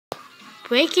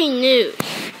Breaking news.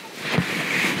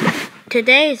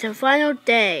 Today is the final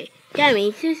day. That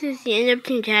means this is the end of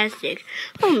Tgyhjimimimitcbunimomijhnuunnjvsxxwb.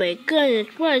 Oh my goodness,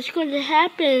 what is going to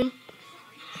happen?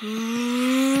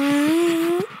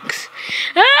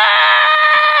 Ah!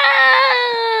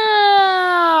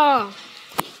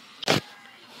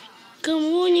 Good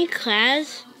morning,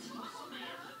 class.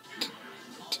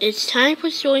 It's time for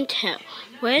show and tell.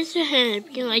 Where's your hand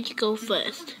if you'd like to go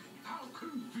first?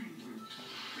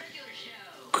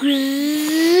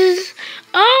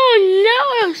 Oh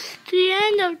no, it's the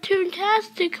end of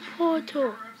Fantastic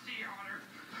Portal.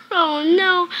 Oh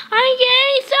no, I'm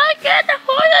getting stuck at the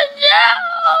portal now.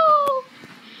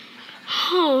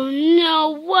 Oh no,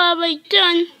 what have I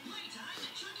done?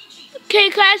 Okay,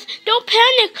 class, don't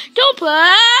panic. Don't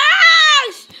panic.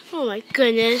 Oh my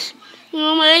goodness.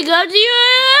 Oh my God,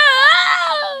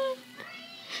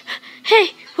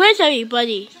 Hey, where's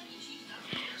everybody?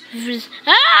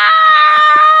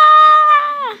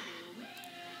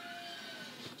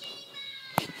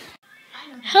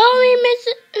 Help me,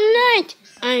 Mr. Knight.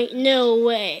 No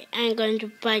way. I'm going to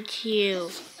bite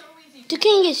you. The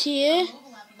king is here.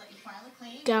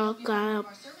 Go.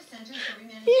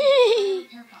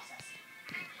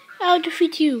 I'll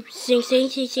defeat you. Sing.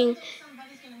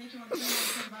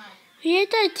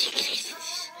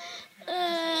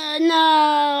 No,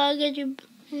 I'll get you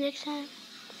next time.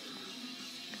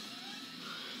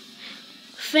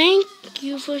 Thank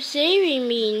you for saving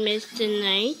me, Mr.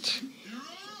 Knight.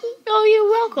 Oh, you're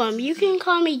welcome. You can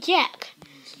call me Jack.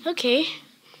 Okay.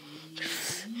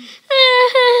 I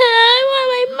want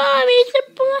my mommy. It's the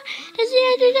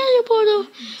Fantastic Portal.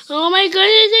 Oh my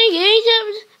goodness, I'm getting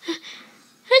something.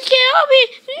 Let's get help me.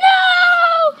 No!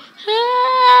 No!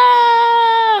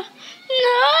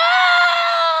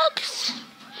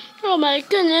 Oh my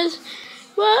goodness.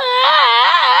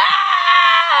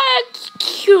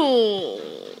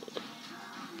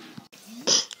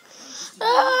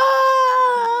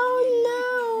 Oh no,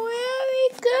 where are we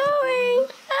going?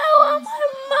 I want my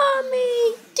mommy.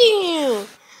 Damn.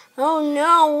 Oh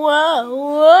no, whoa.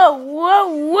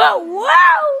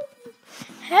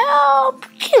 Help.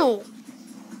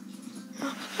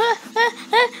 I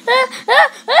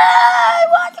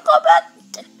want to go back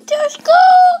to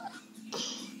school.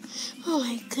 Oh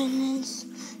my goodness.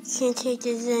 Can't take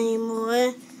this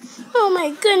anymore. Oh my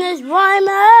goodness, why am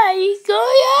I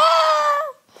going?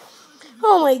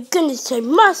 Oh my goodness, I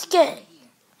must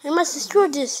destroy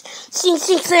this. Sing.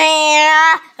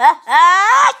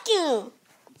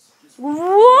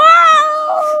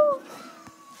 Whoa!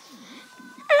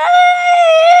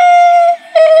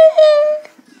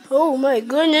 Oh my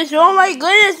goodness.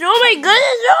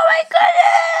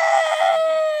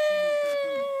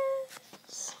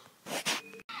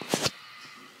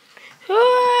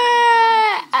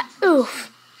 Oof.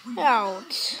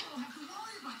 Ouch.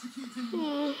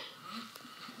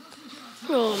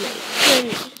 Oh my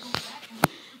goodness.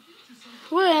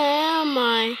 Where am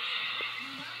I?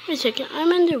 Wait a second,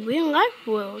 I'm in the real life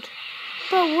world.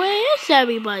 But where is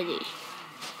everybody?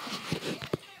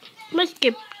 Let's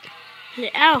get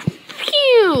out.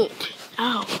 Phew!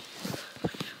 Ow.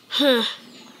 Huh.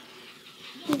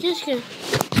 I'm just gonna...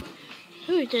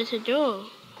 Ooh, there's a door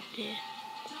there.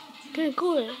 Gonna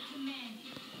go there.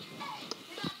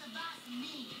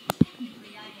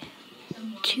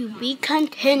 To be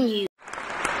continued.